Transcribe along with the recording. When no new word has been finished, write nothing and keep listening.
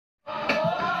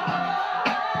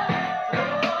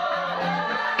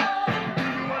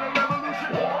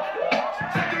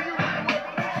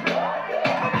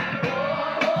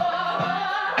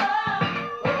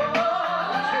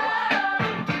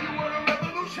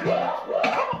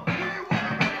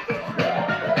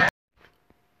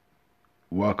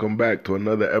Welcome back to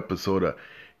another episode of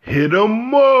Hit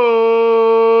 'em Up,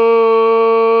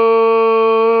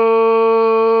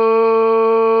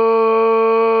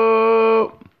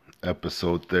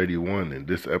 episode 31. In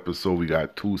this episode, we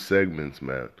got two segments,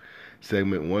 man.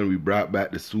 Segment one, we brought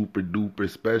back the super duper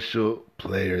special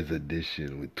Players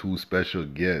Edition with two special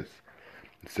guests.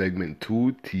 Segment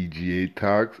two, TGA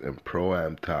Talks and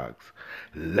Pro-Am Talks.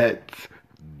 Let's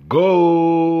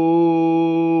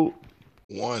go!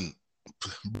 One,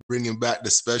 bringing back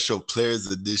the special Players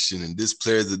Edition. In this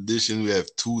Players Edition, we have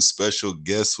two special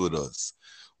guests with us.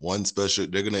 One special,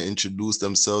 they're going to introduce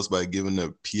themselves by giving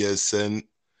their PSN,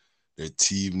 their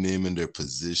team name, and their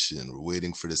position. We're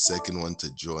waiting for the second one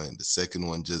to join. The second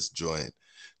one just joined.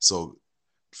 So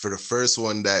for the first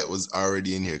one that was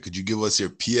already in here, could you give us your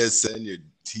PSN, your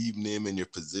team name, and your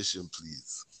position,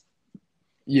 please?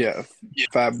 Yeah,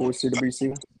 Five Boys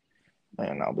CWC,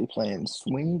 and I'll be playing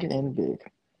Swing and Big.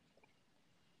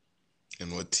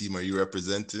 And what team are you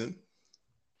representing?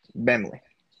 Bemley.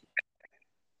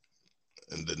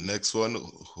 And the next one,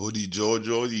 Hoodie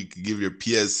Jojo, you can give your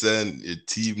PSN, your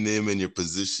team name, and your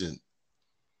position.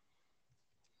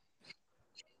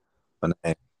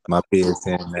 My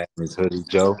PSN name is Hoodie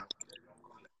Joe.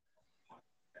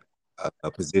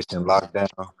 A position lockdown,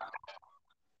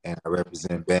 and I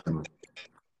represent Bamley.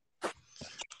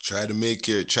 Try to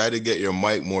get your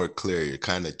mic more clear. You're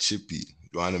kind of chippy.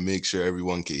 You want to make sure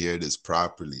everyone can hear this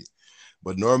properly.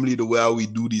 But normally the way how we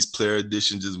do these player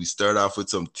editions is we start off with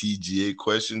some TGA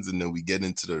questions and then we get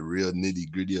into the real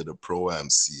nitty gritty of the Pro-Am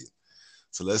scene.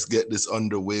 So let's get this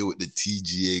underway with the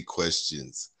TGA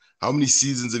questions. How many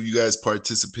seasons have you guys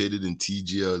participated in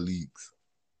TGL leagues?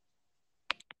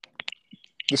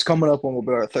 This coming up one will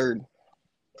be our third.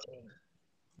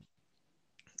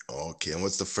 Okay, and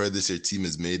what's the furthest your team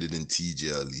has made it in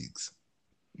TGL leagues?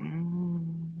 I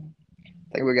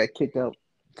think we got kicked out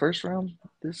first round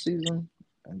this season,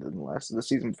 and then the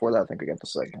season before that, I think we got the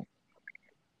second.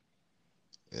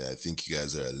 Yeah, I think you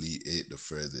guys are Elite 8 the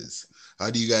furthest.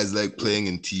 How do you guys like playing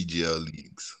in TGL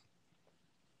leagues?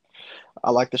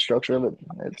 I like the structure of it.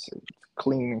 It's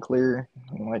clean and clear.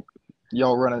 And like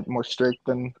y'all run it more strict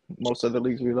than most other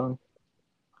leagues we've done.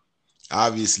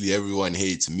 Obviously, everyone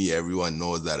hates me. Everyone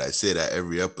knows that. I say that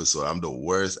every episode. I'm the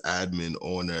worst admin,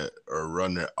 owner, or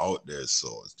runner out there.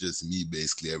 So it's just me,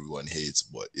 basically, everyone hates.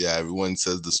 But yeah, everyone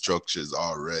says the structure is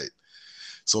all right.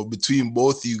 So between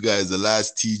both of you guys, the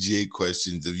last TGA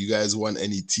questions, if you guys want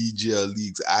any TGL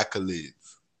leagues accolades?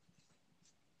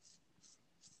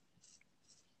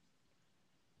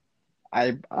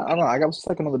 I don't know. I got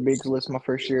second on the bigs list my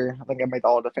first year. I think I made the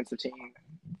all defensive team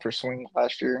for swing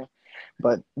last year.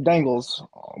 But Dangles,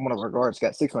 one of our guards,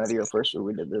 got 6-man of the year first year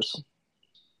we did this.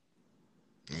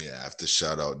 Yeah, I have to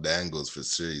shout out Dangles for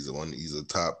sure. He's a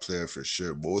top player for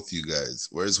sure. Both you guys.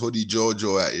 Where's Hoodie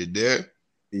Jojo at? You there?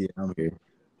 Yeah, I'm here.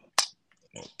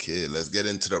 Okay, let's get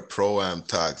into the Pro-Am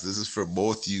talks. This is for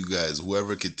both you guys.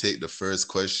 Whoever could take the first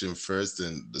question first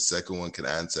and the second one can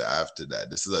answer after that.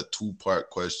 This is a two-part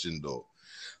question, though.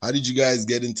 How did you guys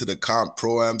get into the comp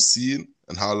Pro-Am scene,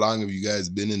 and how long have you guys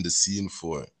been in the scene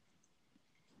for?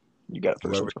 You got it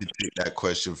first. Whoever could take that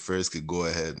question first could go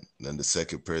ahead, and then the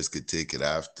second person could take it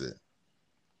after.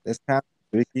 That's kind of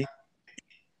tricky.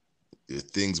 Your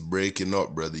thing's breaking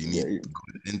up, brother. You need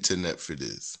good internet for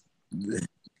this.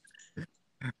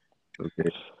 Okay.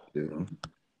 Yeah.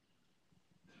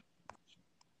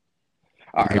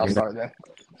 All right, I'll start then.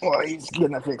 Well, he's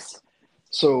getting that fixed.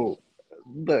 So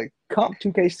the comp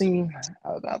 2K scene,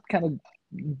 I kind of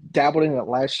dabbled in it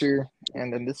last year,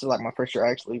 and then this is like my first year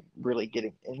actually really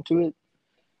getting into it.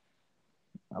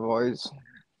 I've always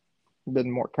been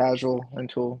more casual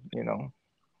until,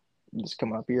 just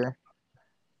coming up here.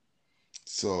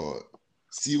 So,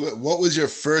 see, what was your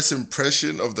first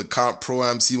impression of the comp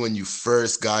Pro-Am scene when you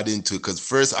first got into it? Because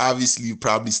first, obviously, you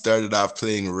probably started off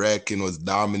playing rec and was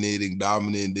dominating.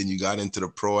 Then you got into the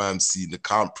Pro-Am scene, the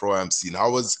comp Pro-Am scene.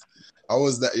 How was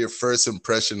that your first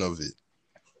impression of it?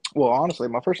 Well, honestly,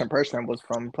 my first impression was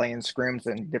from playing scrims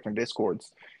in different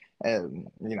Discords. And,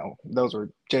 those were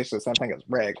just the same thing as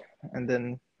reg. And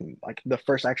then, like, the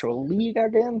first actual league I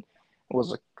got in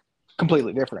was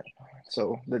completely different.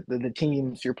 So the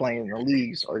teams you're playing in the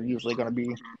leagues are usually going to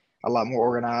be a lot more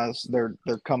organized. They're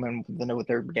coming, they know what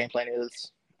their game plan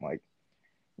is. Like,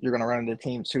 you're going to run into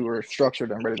teams who are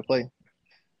structured and ready to play.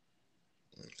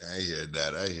 I hear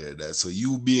that. So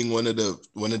you being one of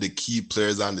the key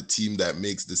players on the team that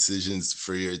makes decisions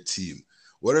for your team,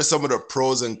 What are some of the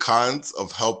pros and cons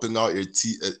of helping out your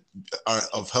team?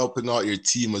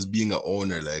 As being an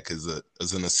owner, like as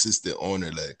an assistant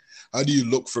owner? Like, how do you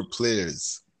look for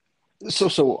players?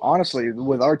 So honestly,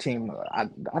 with our team, I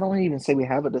don't even say we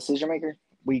have a decision maker.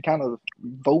 We kind of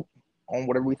vote on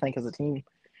whatever we think as a team.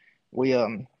 We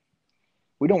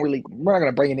we don't really we're not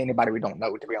gonna bring in anybody we don't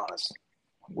know, to be honest.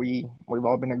 We've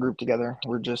all been in a group together.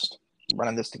 We're just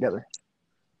running this together.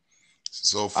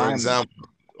 So, for I'm example,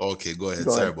 okay, go ahead.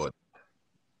 Go Sorry ahead. about.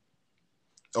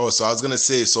 Oh, so I was gonna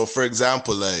say, so for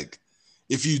example, like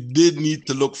if you did need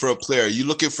to look for a player, are you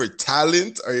looking for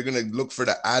talent or you're gonna look for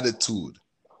the attitude?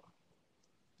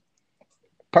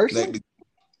 Personally, Like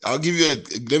I'll give you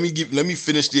let me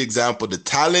finish the example. The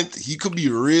talent, he could be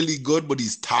really good, but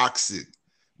he's toxic.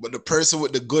 But the person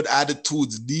with the good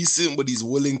attitude's decent, but he's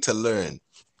willing to learn.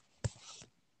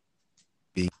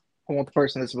 I want the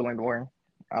person that's willing to learn.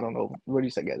 I don't know. What do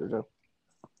you say, guys? Joe?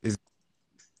 Is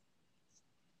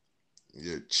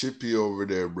You're chippy over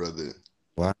there, brother.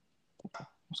 what?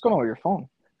 What's going on with your phone?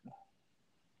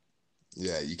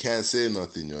 Yeah, you can't say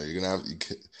nothing, yo. You're gonna have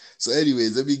So,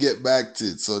 anyways, let me get back to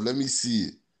it. So let me see.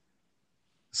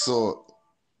 So,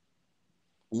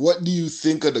 what do you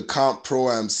think of the comp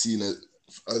pro-am scene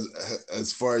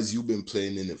as far as you've been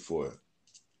playing in it for?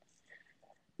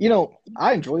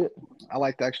 I enjoy it. I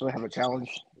like to actually have a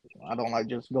challenge. I don't like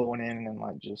just going in and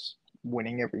like just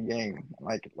winning every game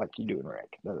like you do in rank.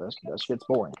 That shit's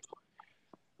boring.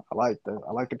 I like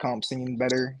the comp scene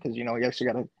better because you actually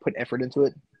got to put effort into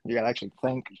it. You got to actually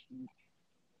think.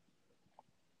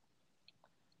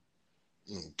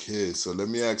 Okay, so let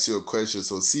me ask you a question.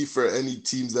 So, see for any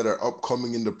teams that are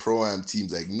upcoming in the pro-am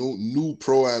teams, like no new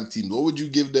pro-am teams, what would you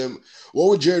give them? What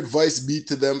would your advice be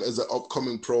to them as an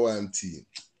upcoming pro-am team?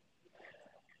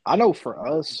 I know for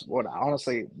us, what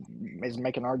honestly is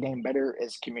making our game better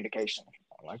is communication.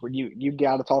 Like when you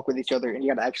got to talk with each other and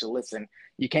you got to actually listen.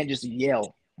 You can't just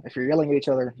yell. If you're yelling at each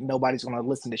other, nobody's gonna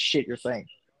listen to shit you're saying.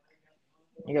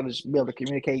 You got to just be able to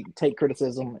communicate, take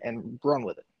criticism, and run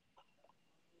with it.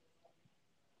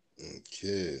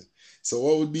 Okay. So,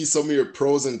 what would be some of your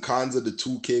pros and cons of the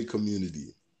 2K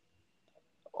community?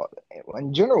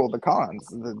 In general, the cons,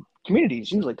 the community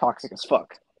is usually toxic as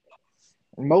fuck.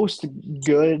 Most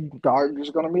good guards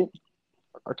you're gonna meet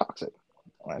are toxic.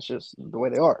 That's just the way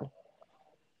they are,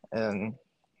 and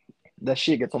that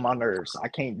shit gets on my nerves. I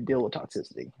can't deal with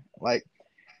toxicity. Like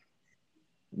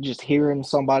just hearing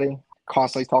somebody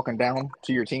constantly talking down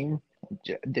to your team,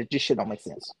 just shit don't make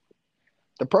sense.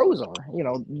 The pros are,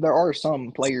 there are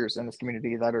some players in this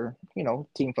community that are,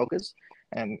 team focused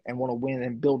and want to win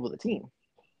and build with a team.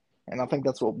 And I think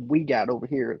that's what we got over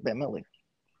here at Ben Millie.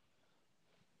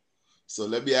 So,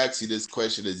 let me ask you this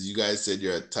question: as you guys said,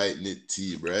 you're a tight knit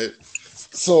team, right?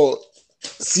 So,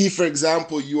 see for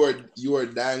example, you are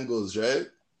Dangles, right?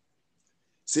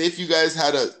 Say if you guys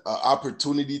had a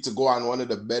opportunity to go on one of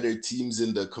the better teams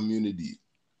in the community,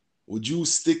 would you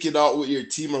stick it out with your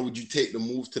team or would you take the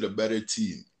move to the better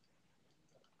team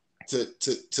to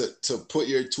put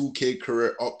your 2K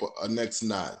career up a next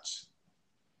notch?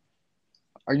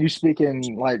 Are you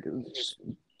speaking like just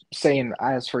saying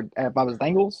as for if I was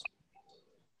Dangles?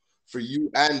 For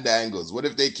you and Dangles, what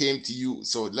if they came to you?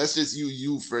 So let's just use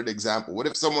you for an example. What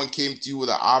if someone came to you with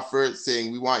an offer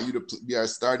saying we want you to be our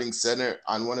starting center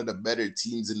on one of the better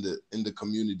teams in the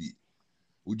community?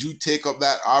 Would you take up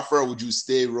that offer or would you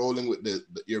stay rolling with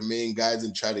your main guys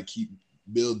and try to keep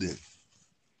building?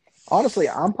 Honestly,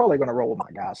 I'm probably going to roll with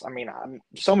my guys. I mean,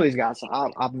 some of these guys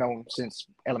I've known since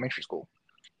elementary school,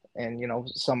 and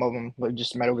some of them we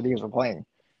just met over the years of playing.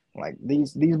 Like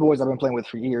these boys I've been playing with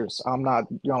for years. I'm not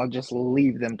gonna just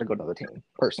leave them to go to the team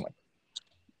personally.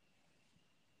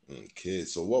 Okay,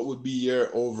 so what would be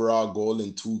your overall goal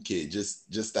in 2K?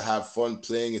 Just to have fun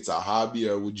playing, it's a hobby,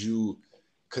 or would you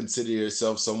consider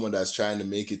yourself someone that's trying to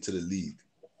make it to the league?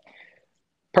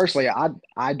 Personally,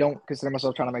 I don't consider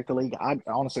myself trying to make the league. I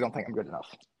honestly don't think I'm good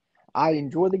enough. I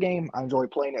enjoy the game. I enjoy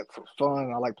playing it for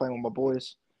fun. I like playing with my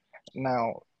boys.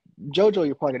 Now, JoJo,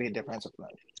 you're probably gonna get different answer from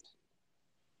that.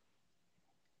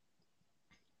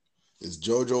 Is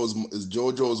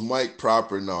JoJo's mic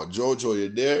proper now? JoJo, you're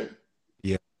there?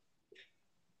 Yeah.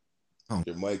 Oh,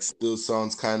 Your mic still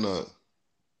sounds kind of.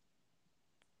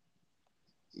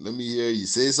 Let me hear you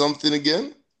say something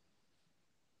again.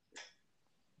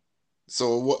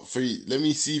 So what for you? Let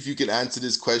me see if you can answer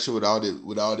this question without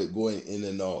it going in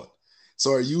and out.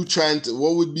 So are you trying to?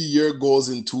 What would be your goals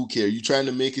in 2K? Are you trying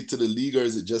to make it to the league, or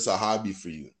is it just a hobby for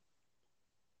you?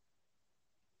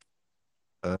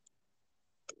 uh,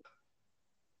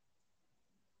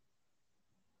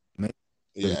 ma-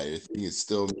 Yeah, Yeah, your thing is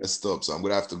still messed up. So I'm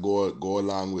gonna have to go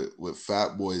along with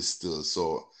Fat Boy still.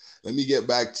 So let me get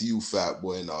back to you, Fat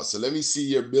Boy, now. So let me see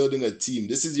you're building a team.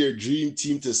 This is your dream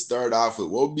team to start off with.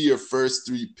 What would be your first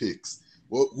three picks?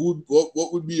 What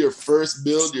would be your first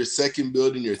build, your second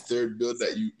build, and your third build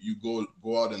that you go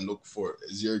out and look for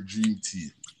as your dream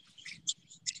team?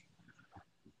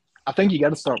 I think you got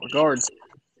to start with guards.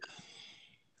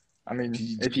 I mean,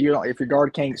 if your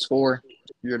guard can't score,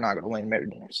 you're not going to win many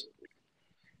games.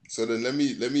 So then let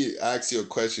me ask you a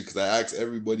question, because I asked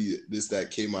everybody this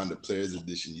that came on the Players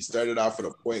Edition. You started off with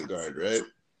a point guard, right?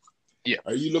 Yeah.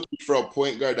 Are you looking for a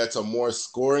point guard that's a more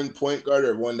scoring point guard,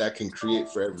 or one that can create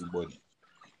for everybody?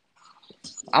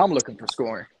 I'm looking for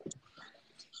scoring.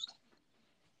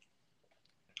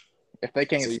 If they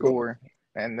can't score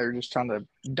and they're just trying to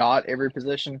dot every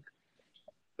position,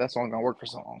 that's not going to work for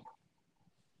so long.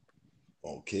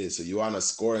 Okay, so you want a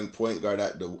scoring point guard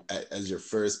as your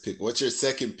first pick. What's your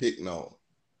second pick now?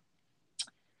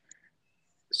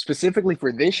 Specifically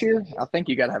for this year, I think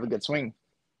you got to have a good swing.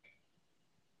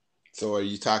 So are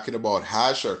you talking about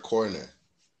hash or corner?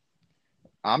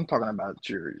 I'm talking about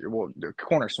the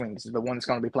corner swings, the one that's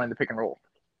going to be playing the pick and roll.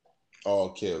 Oh,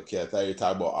 okay. I thought you were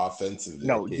talking about offensively.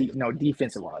 No, okay.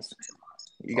 Defensive wise.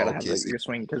 You got to have your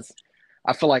swing, because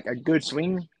I feel like a good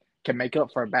swing can make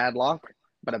up for a bad lock,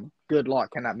 but a good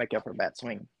lock cannot make up for a bad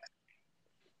swing.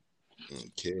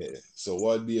 Okay. So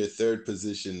what would be your third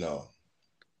position now?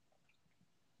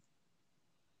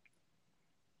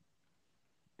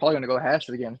 Probably going to go hash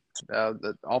it again.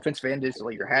 The offensive end is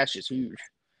like your hash is huge.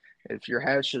 If your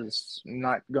hash is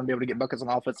not going to be able to get buckets on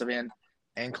the offensive end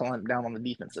and clamp down on the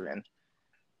defensive end.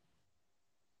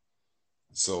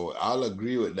 So I'll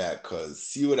agree with that, because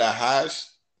see with a hash,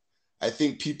 I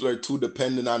think people are too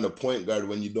dependent on the point guard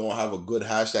when you don't have a good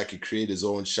hash that can create his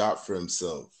own shot for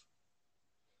himself.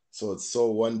 So it's so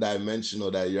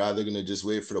one-dimensional that you're either going to just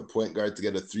wait for the point guard to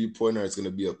get a three-pointer, or it's going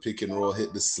to be a pick and roll,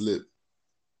 hit the slip.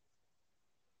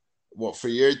 Well, for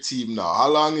your team now, how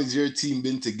long has your team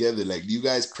been together? Like, do you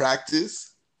guys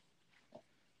practice?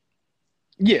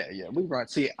 Yeah, we run.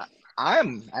 See,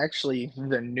 I'm actually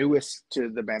the newest to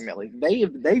the Bandmate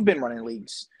League. They've been running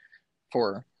leagues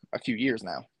for a few years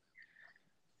now.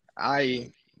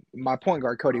 My point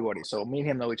guard, Cody Woody, so me and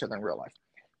him know each other in real life.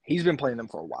 He's been playing them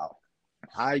for a while.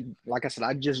 Like I said,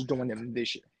 I just joined them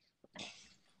this year.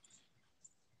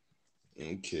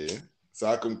 Okay. So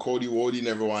how come Cody Woody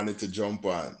never wanted to jump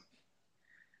on?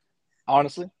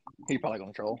 Honestly, he probably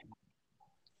gonna troll.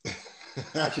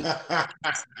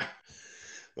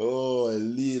 Oh,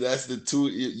 Lee, that's the two.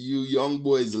 You young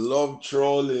boys love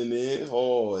trolling, eh?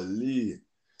 Oh, Lee.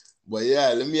 But yeah,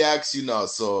 let me ask you now.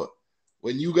 So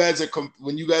when you guys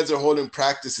are holding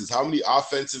practices, how many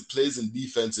offensive plays and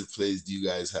defensive plays do you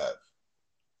guys have?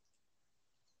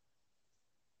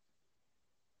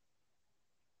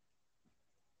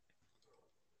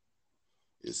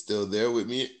 You're still there with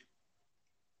me?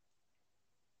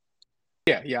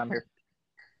 Yeah, I'm here.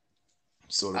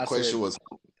 So the question was,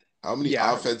 how many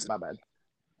offensive? My bad.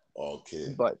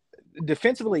 Okay. But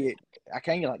defensively, you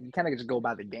kind of just go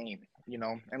by the game,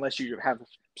 unless you have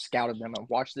scouted them and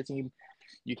watched the team.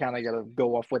 You kind of got to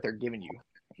go off what they're giving you.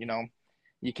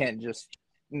 You can't just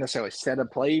necessarily set a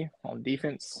play on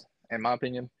defense, in my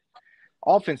opinion.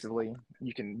 Offensively,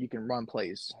 you can run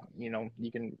plays. You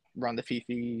can run the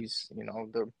fifis,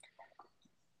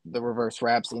 the reverse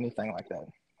wraps, anything like that.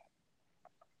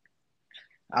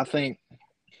 I think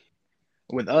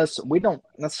with us, we don't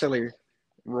necessarily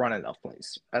run enough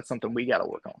plays. That's something we got to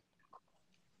work on.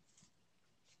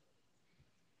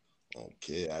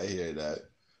 Okay, I hear that.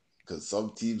 Because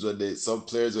some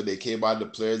players, when they came out the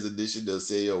Players Edition, they'll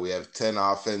say, yo, we have 10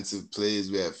 offensive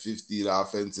plays, we have 15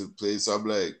 offensive plays. So I'm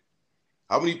like,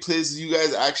 how many plays do you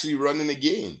guys actually run in a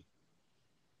game?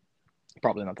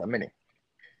 Probably not that many.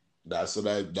 That's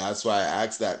why I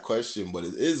asked that question. But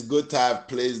it is good to have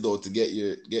plays though, to get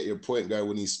your point guard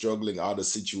when he's struggling out of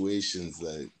situations.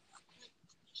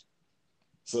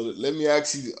 So let me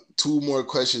ask you two more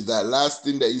questions. That last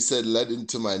thing that you said led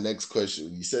into my next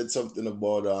question. You said something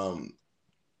about I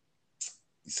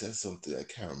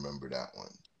can't remember that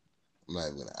one. I'm not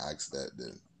even gonna ask that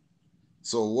then.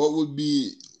 So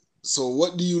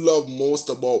what do you love most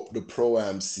about the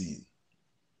Pro-Am scene?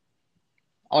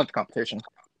 I like the competition.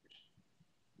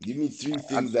 Give me three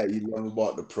things that you love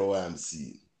about the Pro-Am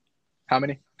scene. How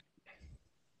many?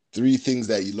 3 things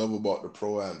that you love about the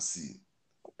Pro-Am scene.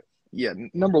 Yeah,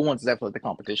 number one is definitely the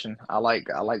competition. I like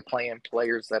playing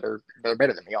players that are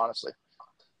better than me. Honestly,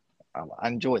 I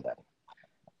enjoy that.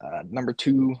 Number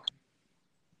two,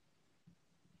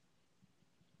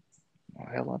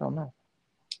 I don't know.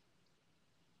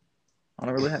 I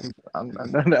don't really have.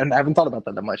 I haven't thought about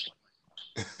that much.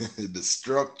 The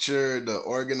structure, the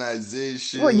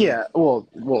organization. Well, yeah. Well,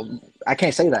 I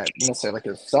can't say that necessarily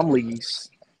because some leagues,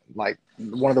 like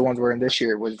one of the ones we're in this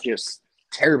year, was just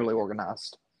terribly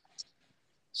organized.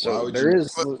 Why So would you there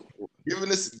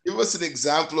is, give us an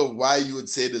example of why you would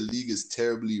say the league is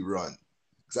terribly run?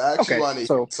 Because I actually okay. want to hear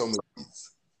So, some of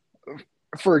these.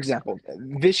 for example,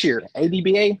 this year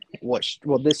ADBA was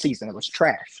this season it was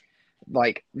trash.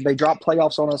 Like they dropped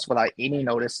playoffs on us without any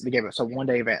notice. They gave us a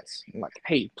 1-day events. Like,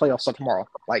 hey, playoffs are tomorrow.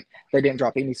 Like they didn't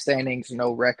drop any standings,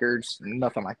 no records,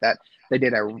 nothing like that. They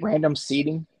did a random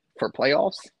seeding for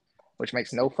playoffs, which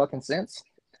makes no fucking sense.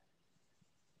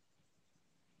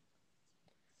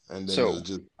 And then So it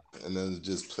was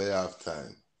just playoff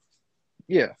time.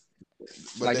 yeah,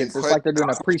 But like then it's like they're doing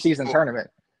a preseason tournament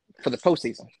for the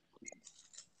postseason.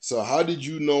 So how did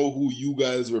you know who you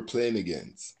guys were playing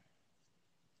against?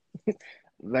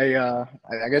 They I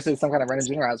guess it's some kind of random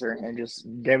generizer and just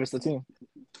gave us the team.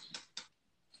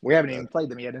 We haven't even played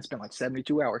them yet. It's been like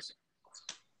 72 hours.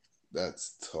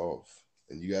 That's tough.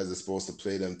 And you guys are supposed to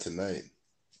play them tonight.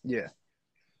 Yeah.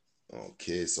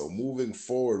 Okay, so moving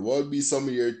forward, what would be some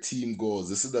of your team goals?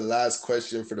 This is the last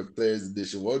question for the Players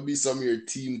Edition. What would be some of your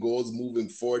team goals moving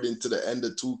forward into the end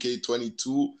of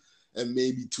 2K22 and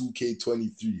maybe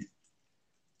 2K23?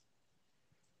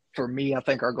 For me, I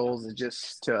think our goals is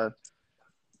just to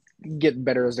get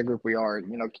better as a group we are.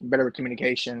 You know, better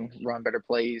communication, run better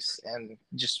plays, and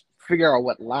just figure out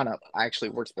what lineup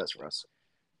actually works best for us.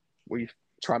 We've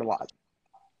tried a lot.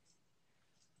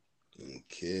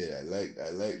 Okay, I like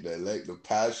the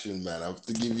passion, man. I have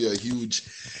to give you a huge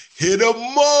hit 'em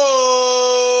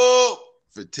up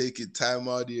for taking time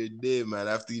out of your day, man.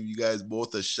 I have to give you guys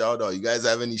both a shout out. You guys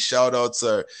have any shout outs,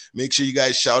 or make sure you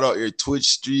guys shout out your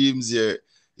Twitch streams, your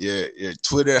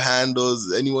Twitter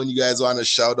handles, anyone you guys want to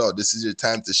shout out. This is your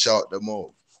time to shout them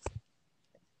out.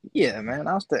 Yeah, man.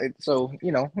 So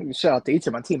shout out to each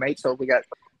of my teammates. So we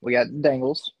got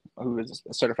Dangles, who is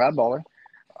a certified baller.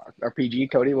 Our PG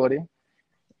Cody Woody.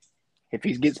 If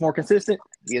he gets more consistent,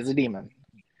 he is a demon.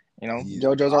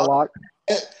 JoJo's our lock.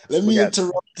 Let me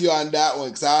interrupt you on that one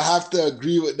because I have to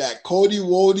agree with that. Cody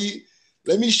Wody,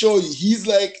 let me show you. He's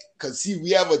like, because see, we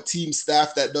have a team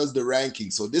staff that does the ranking.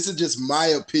 So this is just my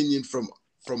opinion from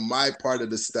my part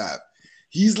of the staff.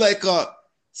 He's like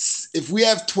if we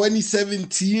have 27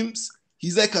 teams,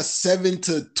 he's like a 7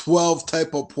 to 12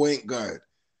 type of point guard.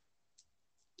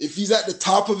 If he's at the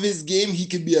top of his game, he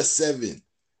could be a 7.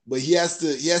 But he has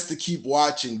to keep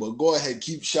watching. But go ahead,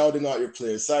 keep shouting out your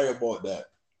players. Sorry about that.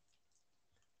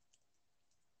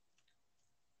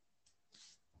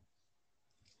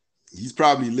 He's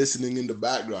probably listening in the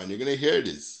background. You're gonna hear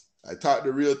this. I talk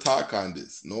the real talk on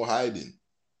this. No hiding.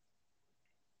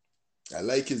 I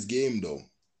like his game though.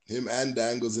 Him and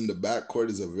Dangles in the backcourt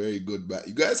is a very good back.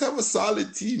 You guys have a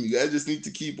solid team. You guys just need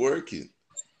to keep working.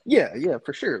 Yeah,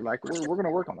 for sure. Like we're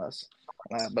gonna work on this.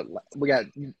 But we got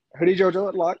Hoodie JoJo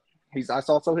at lock. That's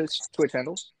also his Twitch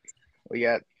handle. We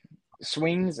got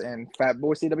Swings and Fat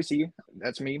Boy CWC.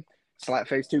 That's me.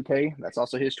 Slapface 2K. That's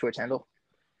also his Twitch handle.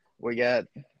 We got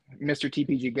Mr.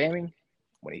 TPG Gaming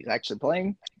when he's actually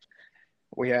playing.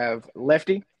 We have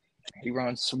Lefty. He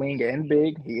runs Swing and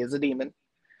Big. He is a demon.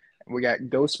 We got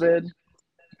Ghostfed,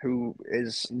 who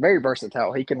is very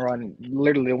versatile. He can run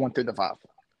literally 1 through the 5.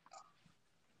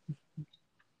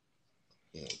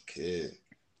 Okay.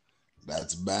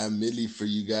 That's Bam Millie for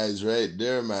you guys right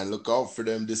there, man. Look out for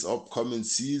them this upcoming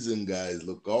season, guys.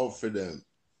 Look out for them.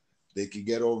 They could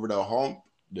get over the hump.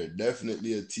 They're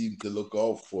definitely a team to look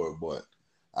out for. But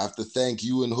I have to thank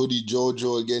you and Hoodie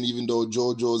JoJo again, even though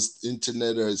JoJo's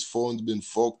internet or his phone's been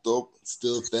fucked up.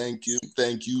 Still thank you.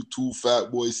 Thank you to Fat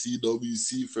Boy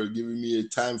CWC for giving me a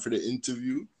time for the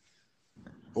interview.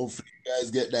 Hopefully you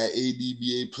guys get that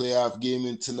ADBA playoff game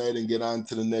in tonight and get on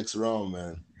to the next round,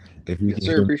 man. If you can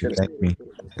hear me, thank me.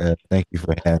 Thank you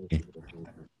for having me.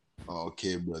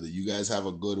 Okay, brother. You guys have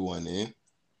a good one, eh?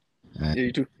 Yeah,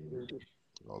 you too.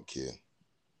 Okay.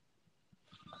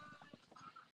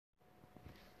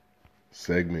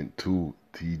 Segment 2,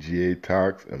 TGA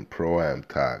Talks and Pro-Am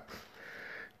Talks.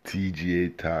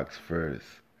 TGA Talks first.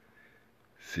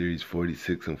 Series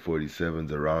 46 and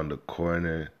 47's around the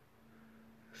corner.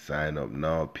 Sign up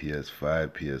now,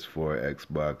 PS5, PS4,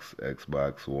 Xbox,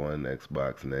 Xbox One,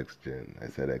 Xbox Next Gen. I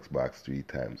said Xbox 3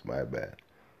 times, my bad.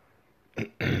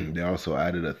 They also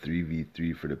added a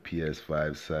 3v3 for the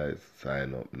PS5 size.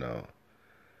 Sign up now.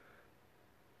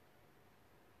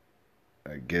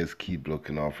 I guess keep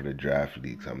looking out for the draft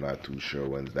leaks. I'm not too sure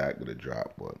when's that gonna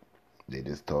drop, but they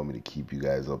just told me to keep you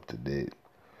guys up to date.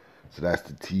 So that's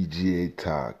the TGA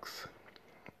Talks.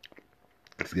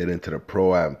 let's get into the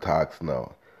Pro-Am talks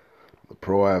now. The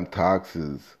Pro-Am talks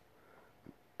is,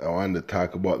 I wanted to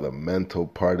talk about the mental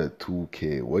part of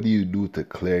 2K. What do you do to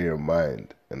clear your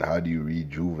mind? And how do you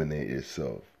rejuvenate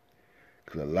yourself?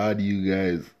 Because a lot of you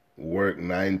guys work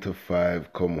 9 to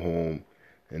 5, come home,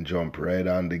 and jump right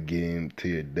on the game till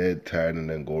you're dead tired and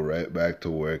then go right back to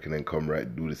work and then come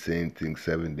right do the same thing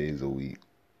 7 days a week.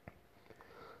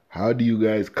 How do you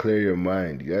guys clear your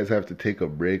mind? You guys have to take a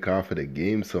break off of the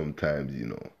game sometimes, you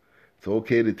know. It's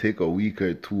okay to take a week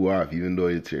or two off, even though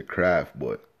it's your craft,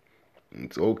 but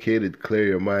it's okay to clear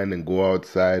your mind and go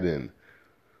outside and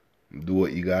do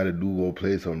what you gotta do, go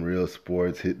play some real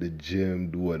sports, hit the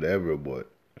gym, do whatever,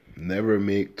 but never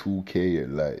make 2K your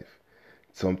life.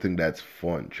 Something that's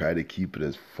fun. Try to keep it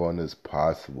as fun as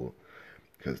possible,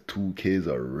 because 2K is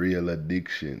a real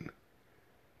addiction.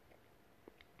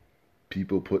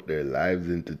 People put their lives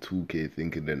into 2K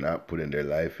thinking they're not putting their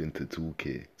life into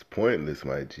 2K. It's pointless,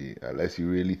 my G. Unless you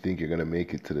really think you're going to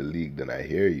make it to the league, then I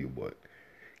hear you. But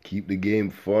keep the game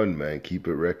fun, man. Keep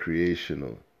it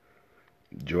recreational.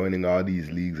 Joining all these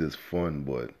leagues is fun,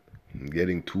 but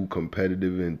getting too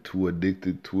competitive and too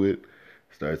addicted to it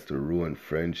starts to ruin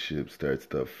friendships, starts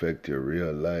to affect your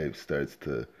real life, starts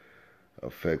to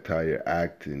affect how you're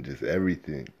acting, just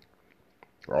everything.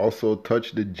 Also,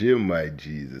 touch the gym, my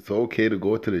G's. It's okay to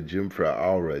go to the gym for an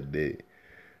hour a day.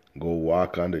 Go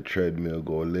walk on the treadmill,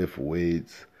 go lift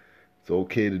weights. It's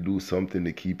okay to do something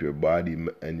to keep your body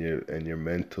and your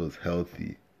mentals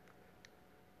healthy.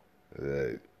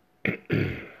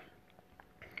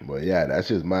 But yeah, that's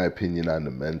just my opinion on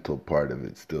the mental part of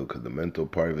it still, because the mental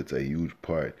part of it's a huge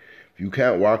part. If you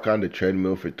can't walk on the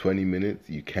treadmill for 20 minutes,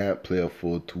 you can't play a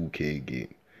full 2K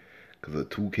game. Because a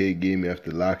 2K game, you have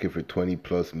to lock it for 20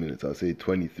 plus minutes. I'll say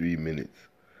 23 minutes.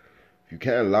 If you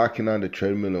can't lock in on the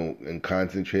treadmill and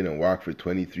concentrate and walk for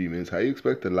 23 minutes, how you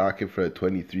expect to lock it for a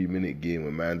 23-minute game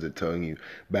when mans are telling you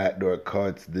backdoor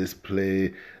cuts, this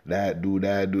play, that, do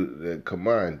that, do... Come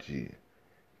on, G.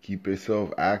 Keep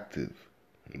yourself active.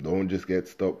 Don't just get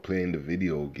stuck playing the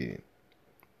video game.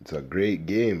 It's a great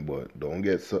game, but don't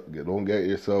get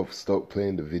yourself stuck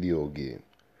playing the video game.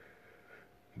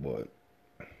 But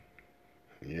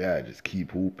yeah, just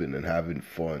keep hooping and having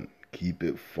fun. Keep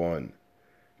it fun.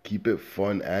 Keep it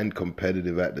fun and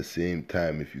competitive at the same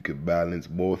time. If you can balance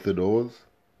both of those,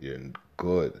 you're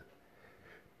good.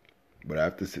 But I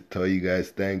have to tell you guys,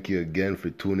 thank you again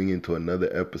for tuning into another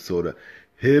episode of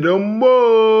Hit 'em Up.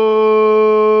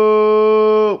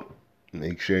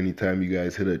 Make sure anytime you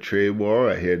guys hit a trade ball,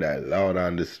 I hear that loud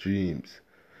on the streams.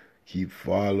 Keep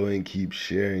following, keep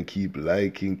sharing, keep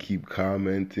liking, keep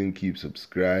commenting, keep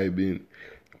subscribing,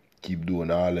 keep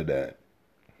doing all of that.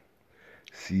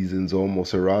 Season's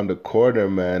almost around the corner,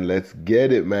 man. Let's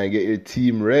get it, man. Get your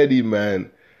team ready, man.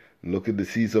 Looking to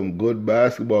see some good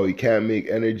basketball. We can't make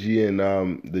Energy and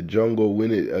the Jungle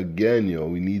win it again, yo.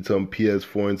 We need some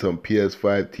PS4 and some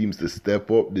PS5 teams to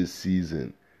step up this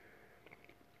season.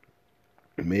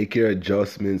 Make your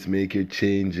adjustments, make your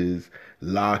changes,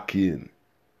 lock in.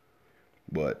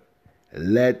 But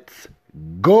let's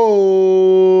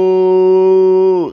go!